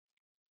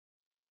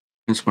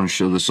I just want to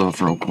show this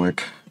off real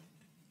quick.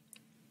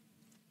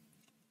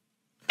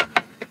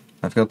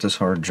 I've got this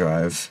hard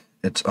drive.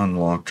 It's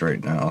unlocked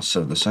right now,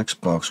 so this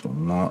Xbox will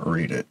not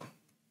read it.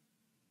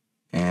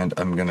 And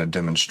I'm going to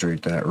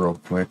demonstrate that real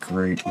quick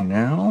right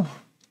now.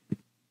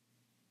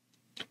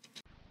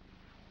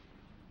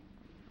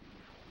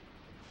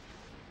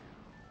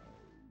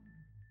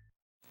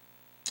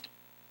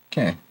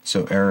 Okay,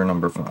 so error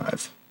number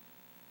 5.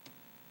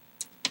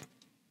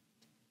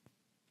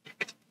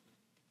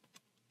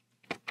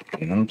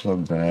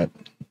 Unplug that,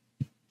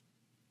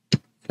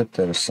 set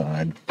that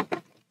aside,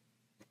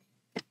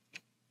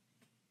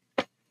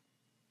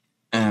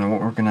 and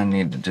what we're going to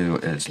need to do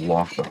is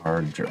lock the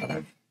hard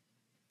drive.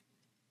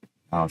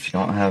 Now, if you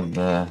don't have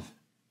the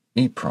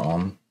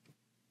EEPROM,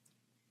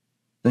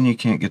 then you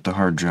can't get the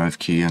hard drive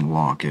key and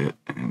lock it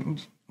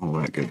and all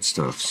that good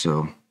stuff.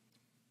 So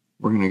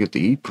we're going to get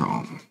the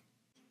EEPROM.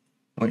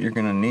 What you're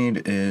going to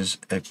need is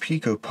a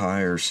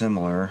Pico-Pi or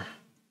similar,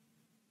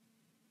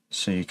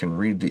 so you can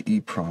read the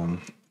EEPROM.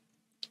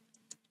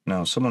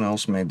 Now, someone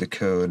else made the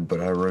code, but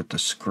I wrote the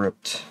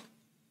script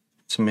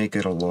to make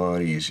it a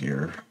lot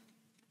easier.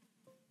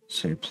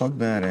 So you plug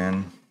that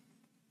in,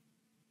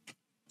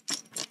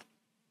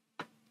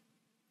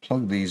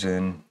 plug these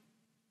in,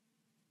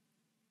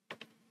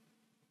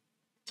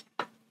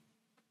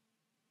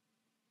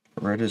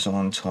 red is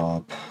on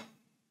top,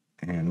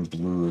 and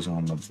blue is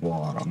on the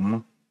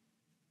bottom.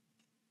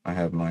 I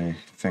have my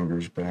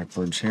fingers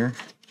backwards here.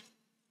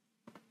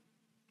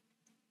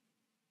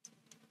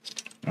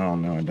 Oh,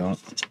 no, I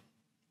don't.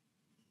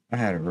 I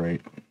had it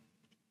right.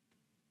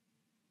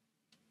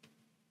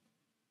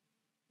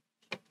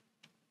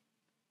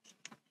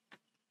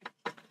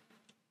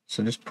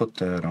 So just put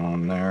that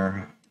on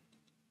there.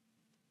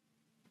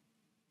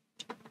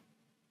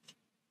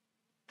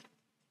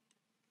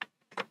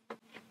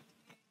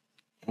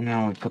 And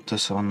now we put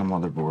this on the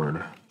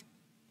motherboard.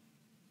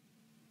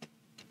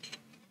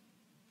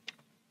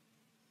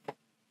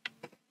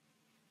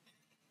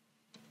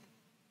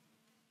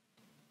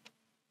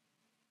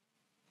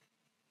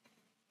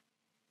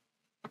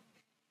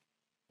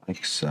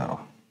 Like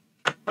so.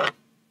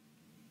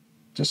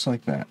 Just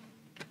like that.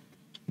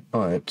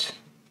 But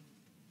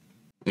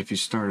if you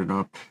start it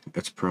up,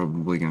 it's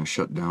probably going to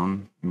shut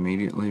down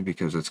immediately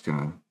because it's going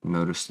to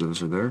notice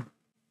those are there.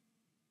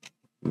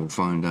 We'll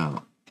find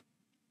out.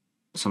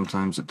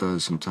 Sometimes it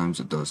does, sometimes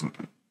it doesn't.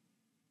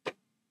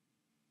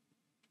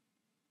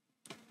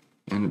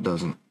 And it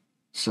doesn't.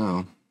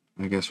 So,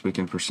 I guess we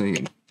can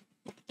proceed.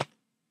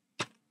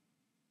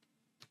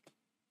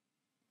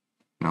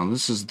 Now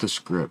this is the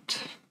script.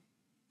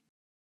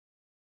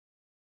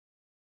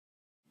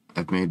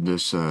 I've made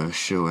this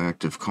show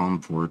active COM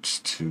ports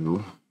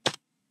to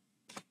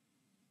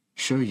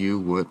show you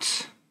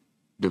what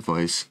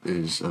device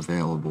is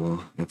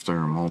available, if there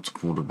are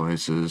multiple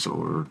devices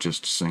or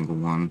just a single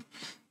one.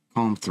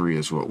 COM3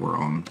 is what we're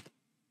on.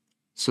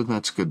 So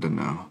that's good to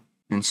know.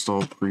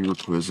 Install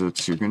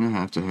prerequisites. You're going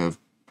to have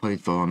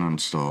Python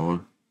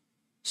installed.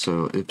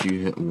 So if you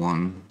hit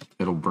 1,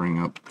 it'll bring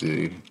up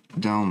the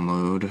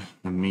download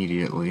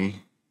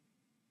immediately.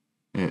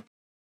 It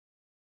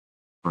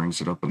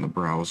brings it up in the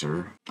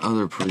browser.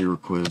 Other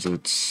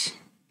prerequisites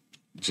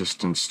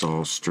just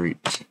install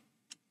straight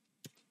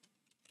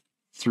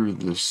through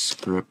the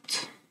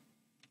script.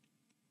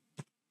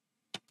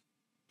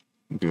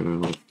 Go to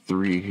like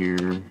 3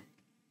 here.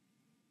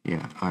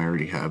 Yeah, I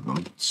already have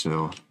them.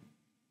 So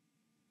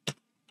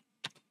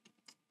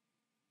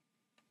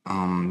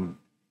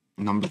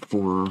number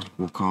 4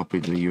 will copy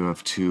the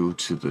UF2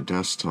 to the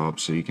desktop,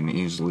 so you can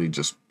easily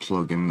just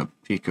plug in the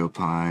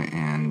Pico-Pi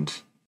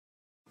and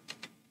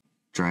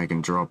drag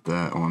and drop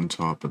that on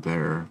top of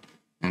there,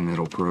 and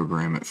it'll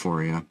program it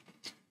for you.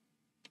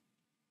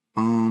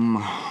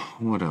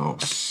 What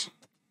else?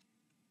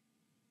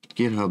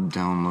 GitHub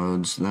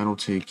downloads, that'll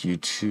take you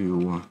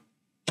to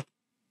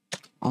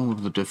all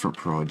of the different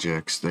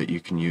projects that you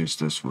can use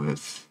this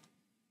with.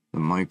 The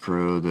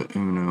Micro, the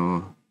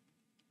Uno,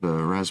 the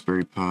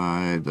Raspberry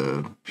Pi,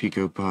 the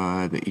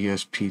Pico-Pi, the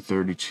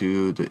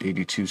ESP32, the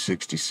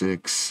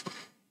 8266,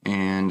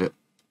 and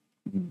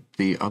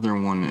the other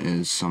one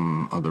is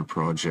some other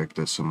project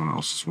that someone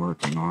else is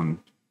working on.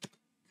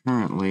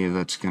 Currently,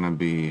 that's going to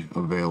be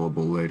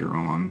available later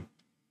on.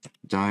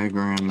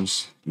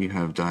 Diagrams, you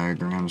have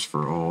diagrams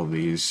for all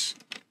these.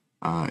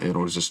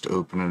 It'll just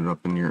open it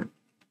up in your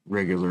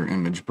regular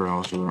image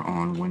browser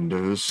on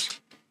Windows.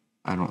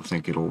 I don't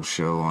think it'll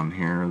show on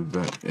here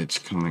that it's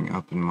coming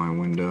up in my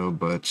window,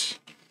 but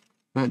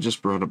that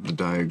just brought up the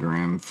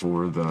diagram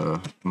for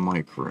the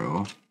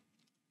Micro.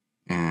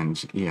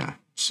 And yeah,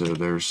 so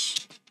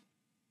there's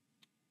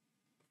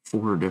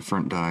 4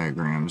 different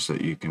diagrams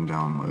that you can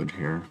download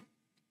here.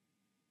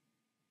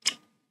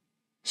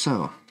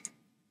 So,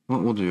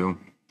 what we'll do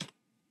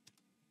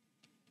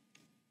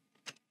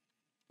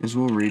is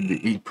we'll read the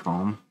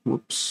EEPROM.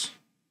 Whoops.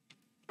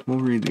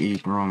 We'll read the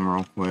EEPROM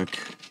real quick.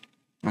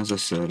 As I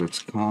said,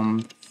 it's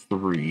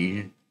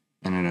COM3,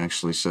 and it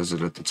actually says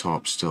it at the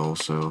top still,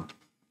 so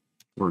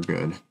we're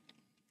good.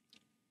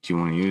 Do you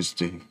want to use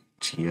the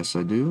Yes,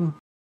 I do.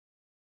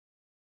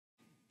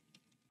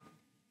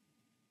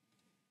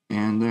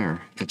 And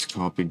there, it's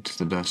copied to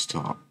the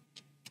desktop.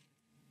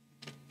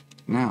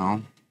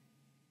 Now,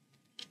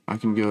 I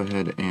can go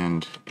ahead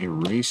and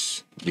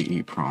erase the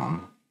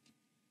EEPROM.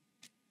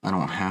 I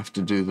don't have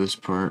to do this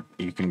part.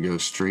 You can go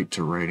straight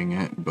to writing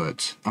it,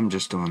 but I'm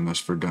just doing this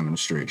for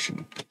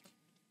demonstration.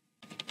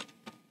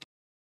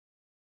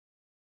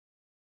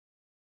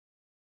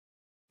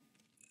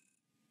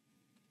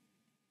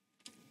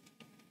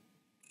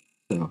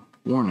 So,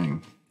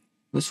 warning,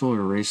 this will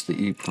erase the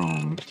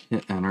EEPROM.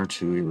 Hit enter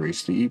to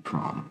erase the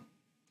EEPROM.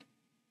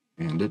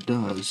 And it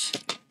does.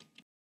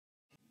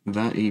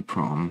 That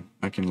EEPROM,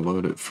 I can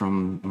load it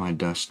from my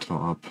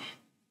desktop,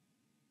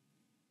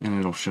 and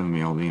it'll show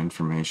me all the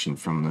information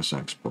from this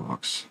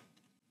Xbox.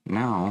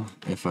 Now,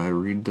 if I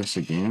read this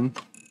again,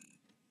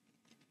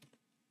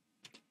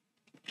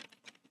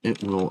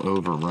 it will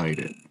overwrite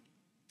it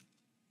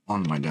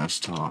on my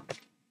desktop.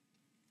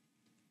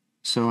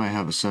 So I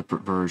have a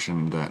separate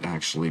version that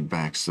actually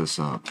backs this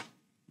up.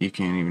 You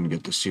can't even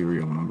get the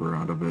serial number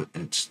out of it.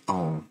 It's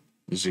all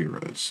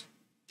zeros.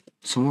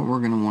 So what we're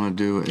going to want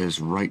to do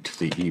is write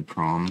the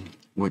EEPROM,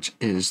 which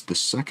is the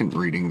second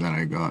reading that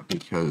I got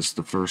because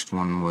the first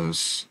one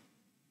was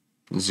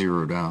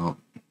zeroed out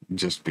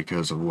just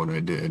because of what I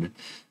did.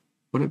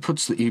 But it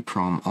puts the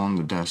EEPROM on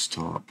the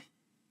desktop.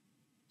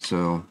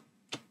 So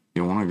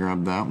you'll want to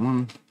grab that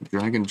one,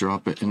 drag and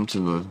drop it into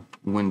the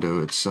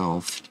window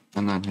itself,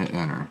 and then hit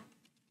enter.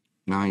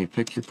 Now you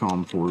pick your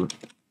COM port,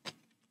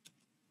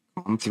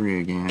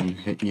 COM3 again,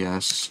 hit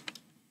yes,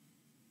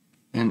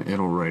 and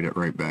it'll write it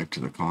right back to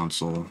the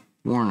console.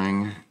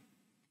 Warning,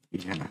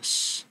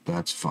 yes,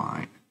 that's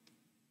fine.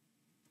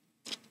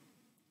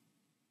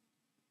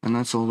 And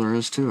that's all there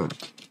is to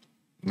it.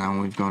 Now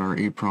we've got our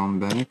EEPROM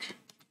back.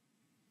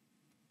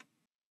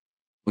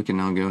 We can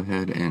now go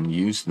ahead and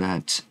use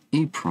that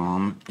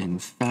EEPROM in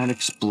Fat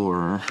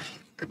Explorer.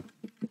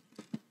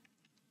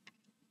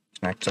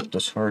 Connect up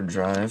this hard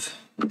drive.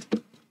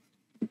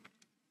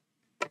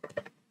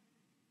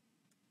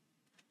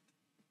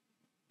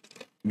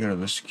 Go to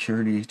the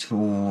security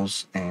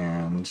tools,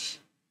 and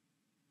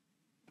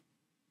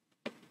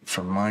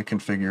for my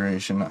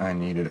configuration, I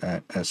need it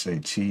at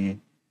SAT,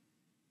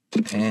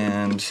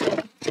 and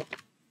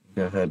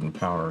go ahead and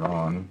power it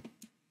on.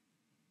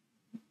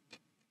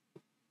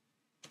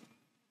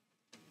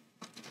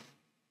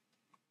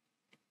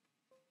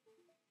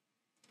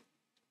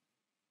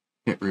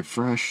 Hit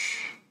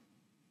refresh.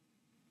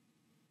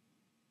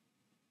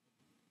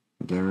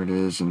 There it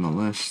is in the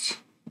list.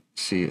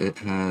 See, it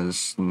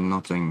has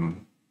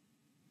nothing,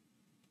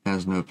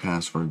 has no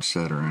password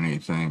set or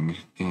anything.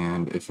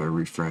 And if I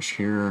refresh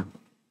here,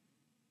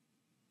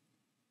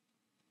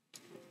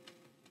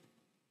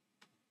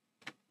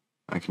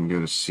 I can go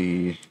to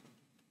see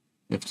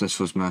if this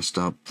was messed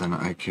up, then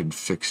I could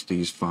fix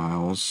these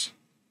files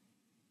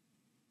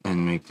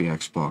and make the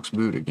Xbox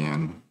boot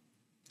again.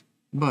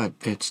 But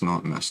it's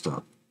not messed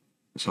up.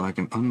 So I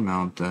can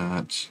unmount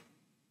that.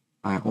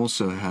 I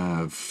also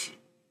have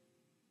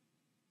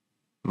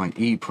my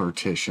E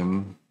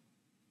partition,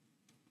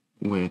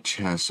 which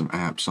has some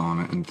apps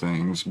on it and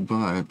things,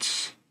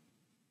 but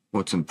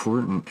what's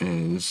important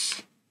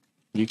is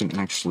you can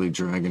actually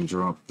drag and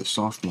drop the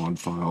softmod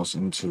files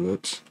into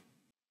it,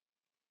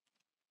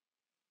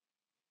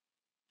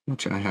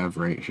 which I have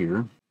right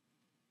here.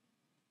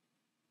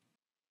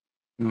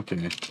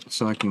 Okay,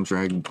 so I can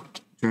drag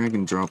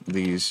and drop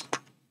these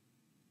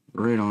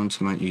right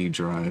onto my E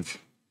drive.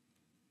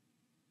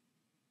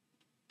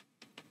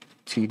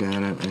 T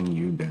data and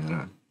U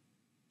data.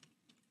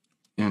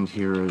 And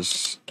here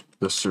is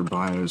the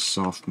SurBIOS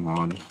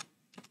softmod.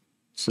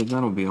 So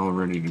that'll be all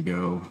ready to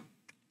go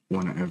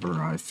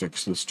whenever I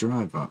fix this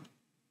drive up.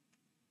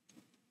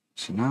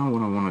 So now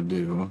what I want to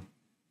do,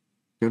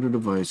 go to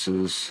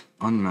devices,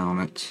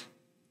 unmount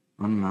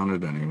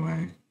it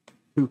anyway.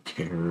 Who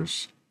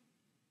cares?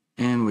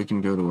 And we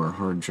can go to our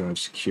hard drive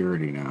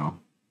security now.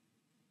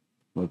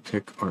 We'll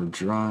pick our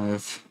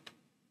drive,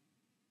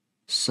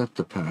 set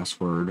the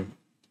password,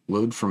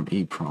 load from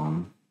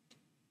EEPROM,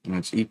 and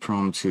it's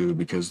EEPROM2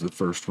 because the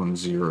first one's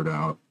zeroed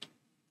out.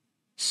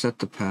 Set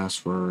the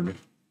password,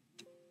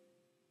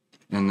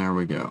 and there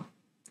we go.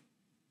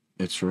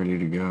 It's ready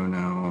to go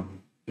now.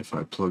 If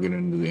I plug it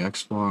into the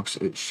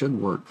Xbox, it should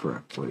work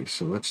correctly,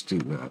 so let's do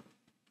that.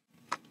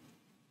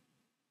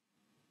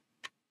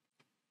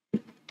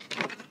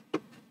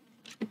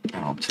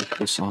 I'll take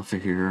this off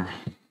of here.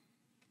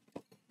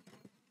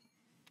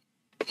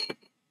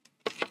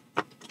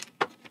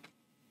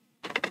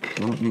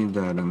 Don't need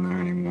that in there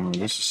anymore.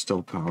 This is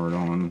still powered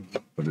on,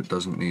 but it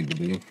doesn't need to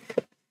be.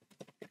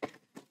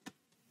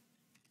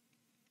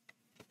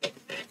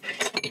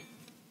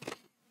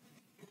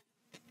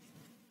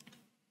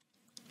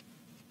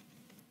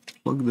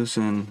 Plug this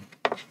in,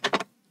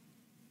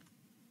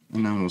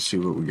 and then we'll see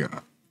what we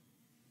got.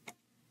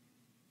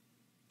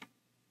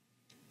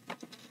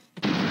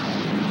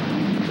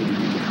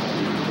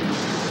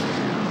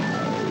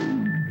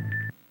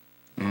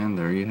 And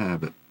there you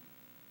have it.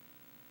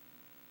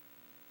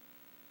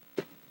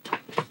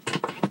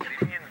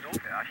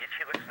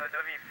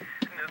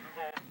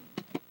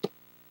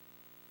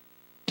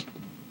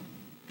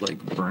 like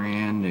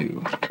brand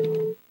new.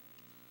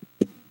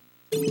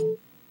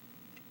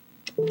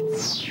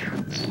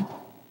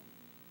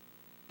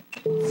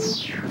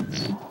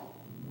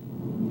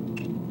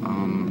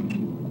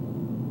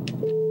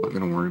 Not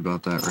gonna worry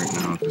about that right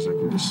now because I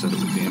can just set it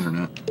with the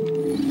internet.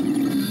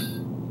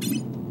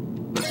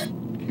 But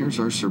here's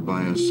our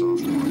SurBios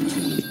software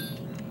tool.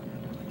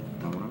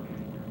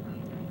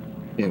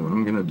 Now what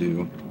I'm gonna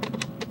do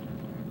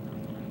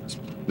is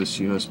put this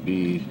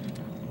USB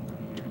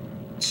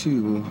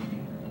 2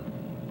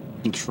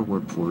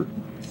 controller port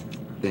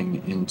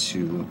thing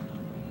into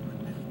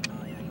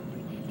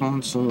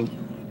console.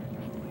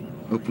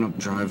 Open up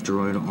Drive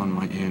Droid on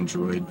my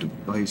Android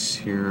device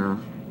here.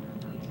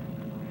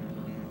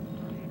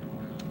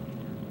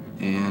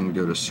 And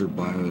go to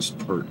SurBios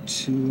Part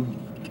 2.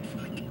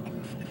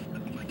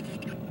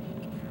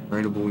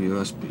 Writable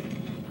USB.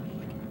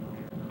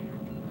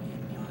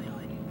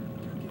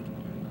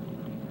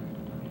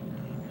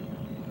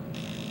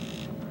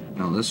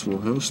 Now this will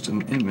host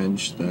an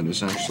image that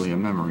is actually a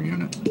memory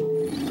unit.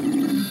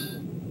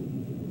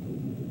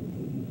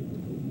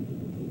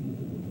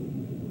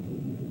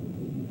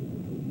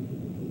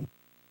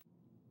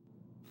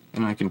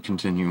 And I can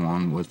continue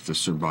on with the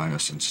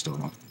SurBios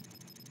install.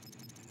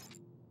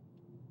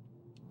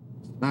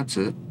 That's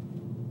it.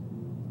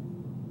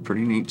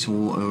 Pretty neat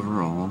tool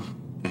overall,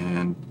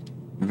 and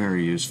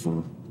very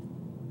useful.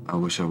 I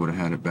wish I would have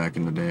had it back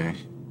in the day.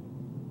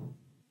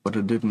 But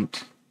I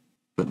didn't,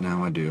 but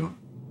now I do.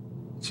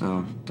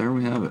 So, there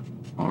we have it.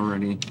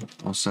 Already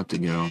all set to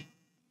go.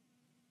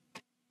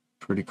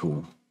 Pretty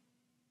cool.